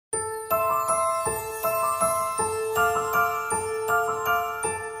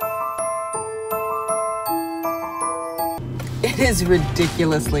is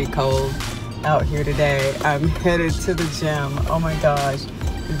ridiculously cold out here today. I'm headed to the gym. Oh my gosh.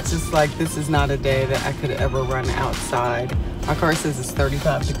 It's just like, this is not a day that I could ever run outside. My car says it's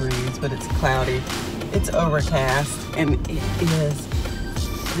 35 degrees, but it's cloudy. It's overcast, and it is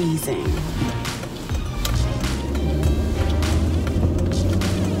freezing.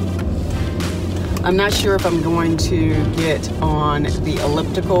 I'm not sure if I'm going to get on the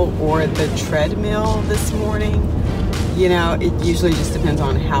elliptical or the treadmill this morning. You know, it usually just depends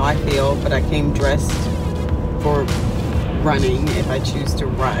on how I feel, but I came dressed for running if I choose to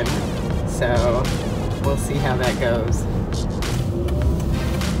run. So we'll see how that goes.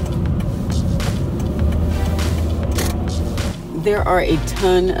 There are a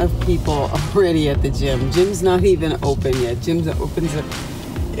ton of people already at the gym. Gym's not even open yet. Gym's opens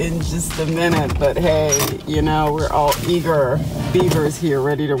in just a minute, but hey, you know, we're all eager beavers here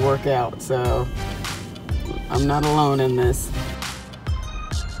ready to work out, so I'm not alone in this.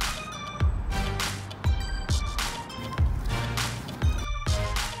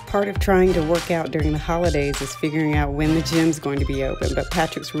 Part of trying to work out during the holidays is figuring out when the gym's going to be open, but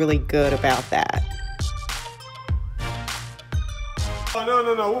Patrick's really good about that.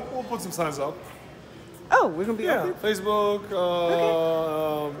 No. We'll put some signs up. Oh, we're gonna be open? Facebook,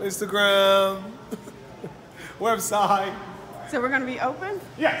 Instagram, website. So we're gonna be open?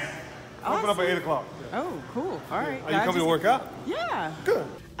 Yes. Awesome. Open up at 8 o'clock. Yeah. Oh, cool. All right. Are you coming to work out? Yeah. Good.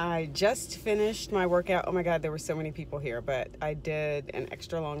 I just finished my workout. Oh my God, there were so many people here, but I did an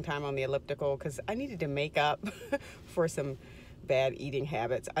extra long time on the elliptical because I needed to make up for some bad eating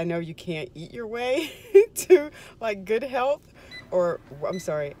habits. I know you can't eat your way to like good health, or I'm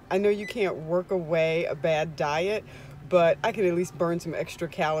sorry, I know you can't work away a bad diet, but I can at least burn some extra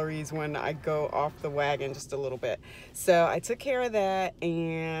calories when I go off the wagon just a little bit. So I took care of that,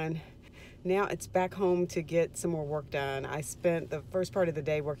 and now it's back home to get some more work done. I spent the first part of the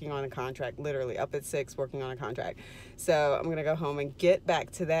day working on a contract, literally up at 6 working on a contract. So I'm gonna go home and get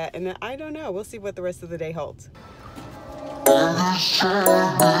back to that, and then I don't know, we'll see what the rest of the day holds.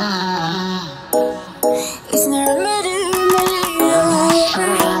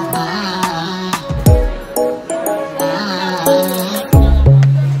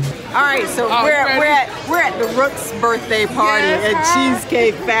 All right, so we're at the Rook's birthday party at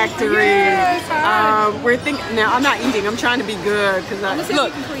Cheesecake Factory. We're thinking now. I'm not eating. I'm trying to be good because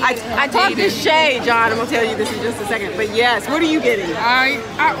I talked to Shay, John. I'm gonna tell you this in just a second. But yes, what are you getting? I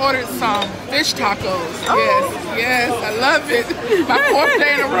ordered some fish tacos. Oh. Yes, I love it. My 4th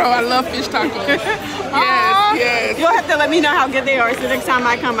day in a row. I love fish tacos. Yes. You'll have to let me know how good they are, so next time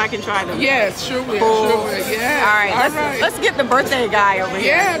I come, I can try them. Yes, sure will. Cool. Sure will. Yeah. All right. Let's get the birthday guy over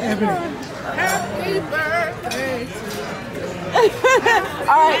here. Yeah. Happy birthday. All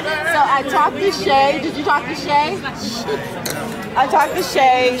right, so I talked to Shay. Did you talk to Shay? I talked to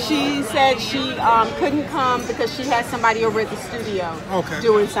Shay. She said she couldn't come because she has somebody over at the studio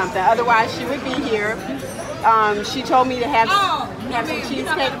doing something. Otherwise, she would be here. She told me to have some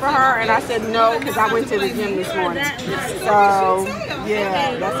cheesecake for her, and I said no because I went to the gym this morning. So,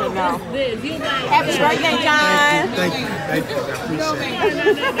 yeah, that's a no. Happy birthday, John. Thank you. I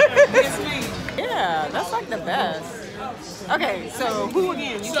appreciate it. Yeah, that's like the best. Okay, so who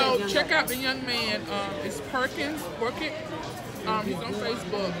again? So check out the young man. It's Perkins Workit. He's on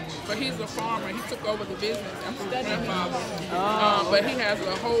Facebook, but he's a farmer. He took over the business after his grandfather. But he has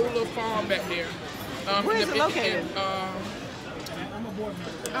a whole little farm back there. Where is it located?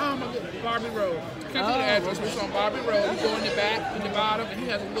 Barbie Road. Can't do the address, but it's on Barbie Road. You go in the back, in the bottom, and he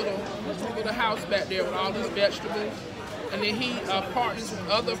has a little house back there with all these vegetables. And then he partners with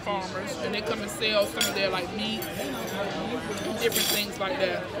other farmers, and they come and sell some of their like meat and different things like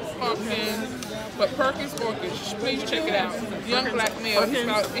that. Pumpkins. But Perkins Orchid, please check it out. Young black male. He's in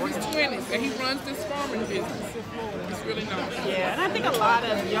his 20s, and he runs this farming business. It's really nice. Yeah, and I think a lot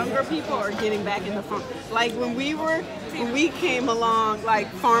of younger people are getting back in the farm. Like when we came along, like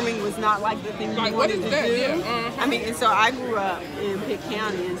farming was not like the thing we wanted to do. Yeah. I mean, and so I grew up in Pitt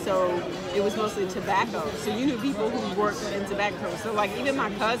County, and so it was mostly tobacco. So you knew people who worked in tobacco. So like even my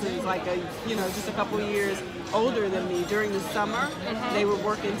cousins, like just a couple years older than me, during the summer, they would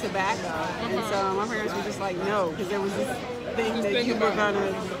work in tobacco. And so my parents were just like, no, because there was this thing that you were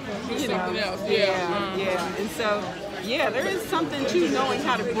gonna, something else. Yeah. And so, yeah, there is something to knowing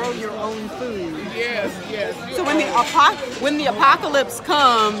how to grow your own food. Yes. So when the apocalypse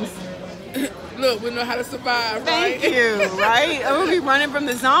comes, look, we know how to survive, right? Thank you, right? I'm gonna be running from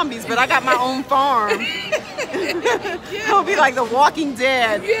the zombies, but I got my own farm. I'll be like the Walking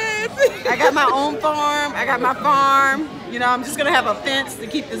Dead. Yes. I got my own farm. I got my farm. You know, I'm just gonna have a fence to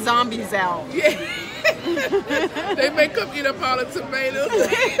keep the zombies out. Yeah. They make them eat up all the tomatoes.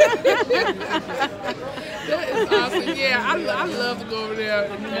 That is awesome. Yeah, I love to go over there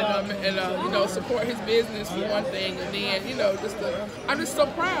and you know, support his business for one thing, and then I'm just so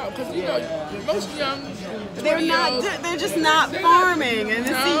proud because most young they're just not farming, and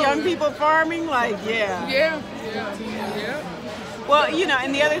to see young people farming, like yeah. Well,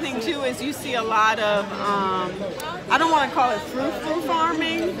 and the other thing too is you see a lot of I don't want to call it fruitful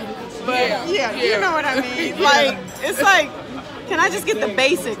farming, but you know what I mean. Like it's like, can I just get the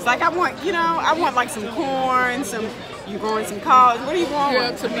basics? Like I want like some corn, you growing some collard. What are you growing?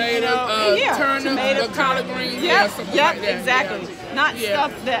 Yeah, tomatoes, turnips, collard greens. Something like that. Exactly. Not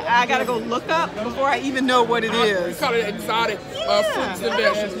stuff that I gotta go look up before I even know what it is. We call it exotic fruits and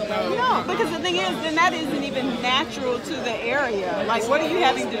vegetables. No, because the thing is, then that isn't even natural to the area. Like, what are you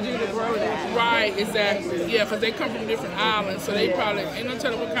having to do to grow that? Right, exactly. Yeah, because they come from different islands, so they probably ain't no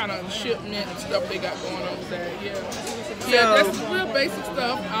telling what kind of shipment and stuff they got going on with that. Yeah, that's real basic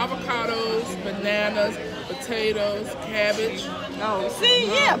stuff. Avocados, bananas, potatoes, cabbage. Oh, see,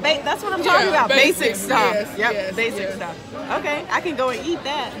 that's what I'm talking about. Basic stuff. Yes, basic stuff. Okay, I can go and eat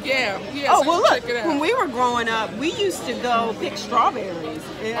that. Yeah. Oh, so well, look, when we were growing up, we used to go pick strawberries.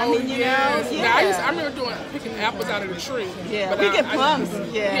 I mean, I remember picking apples out of the tree. Yeah, but we get plums.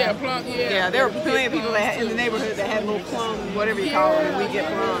 Plums. Yeah, there were plenty of people in the neighborhood that had little plum, whatever you call them, and we get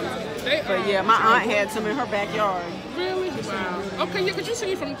plums. But yeah, my aunt had some in her backyard. Really? Wow. Okay, because you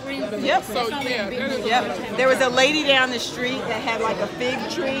see from Greenville. Yep. So There was a lady down the street that had like a fig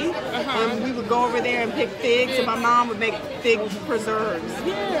tree, and we would go over there and pick figs, and my mom would make fig preserves.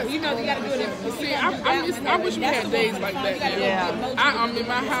 Yeah, you gotta do it. See, I wish we had days like that. Yeah. I'm in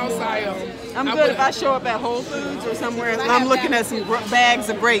my house. I'm good if I show up at Whole Foods or somewhere and I'm looking at some bags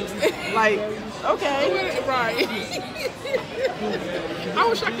of grapes. Like, okay. Right. I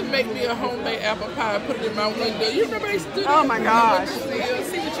wish I could make me a homemade apple pie and put it in my window. You remember they used to do that? Oh my gosh.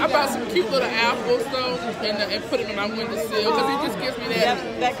 I bought some cute little apples though and put it in my windowsill because it just gives me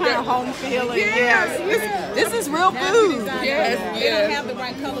that kind of home feeling. Yes. This is real food. Yes. They don't have the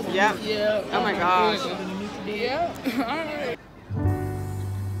right colors. Yeah. Oh my gosh. Yeah. All right.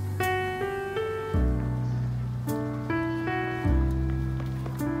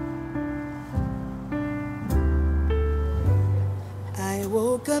 I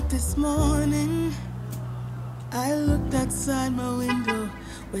woke up this morning, I looked outside my window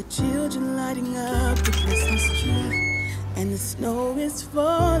where children lighting up the Christmas tree, and the snow is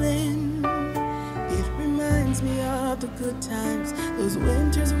falling. It reminds me of the good times, those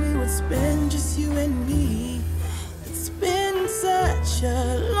winters we would spend just you and me. It's been such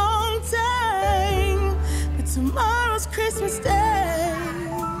a long time, but tomorrow's Christmas Day,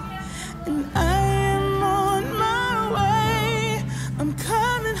 and I am on my way. I'm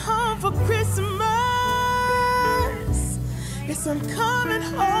coming home for Christmas. Yes, I'm coming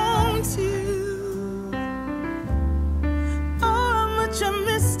home to you. Oh, how much I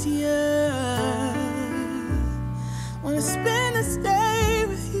missed you. Wanna spend this day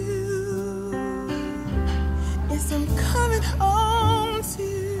with you. Yes, I'm coming home to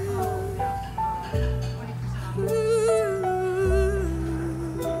you. Ooh.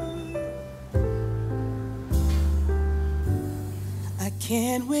 I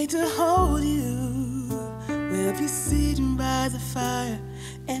can't wait to hold you. We'll be sitting by the fire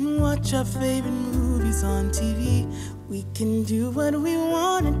and watch our favorite movies on TV. We can do what we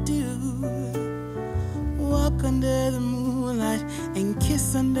wanna do. Walk under the moonlight and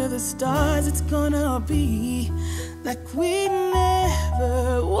kiss under the stars. It's gonna be like we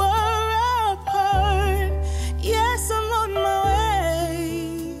never were apart. Yes, I'm on my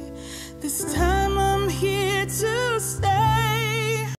way. This time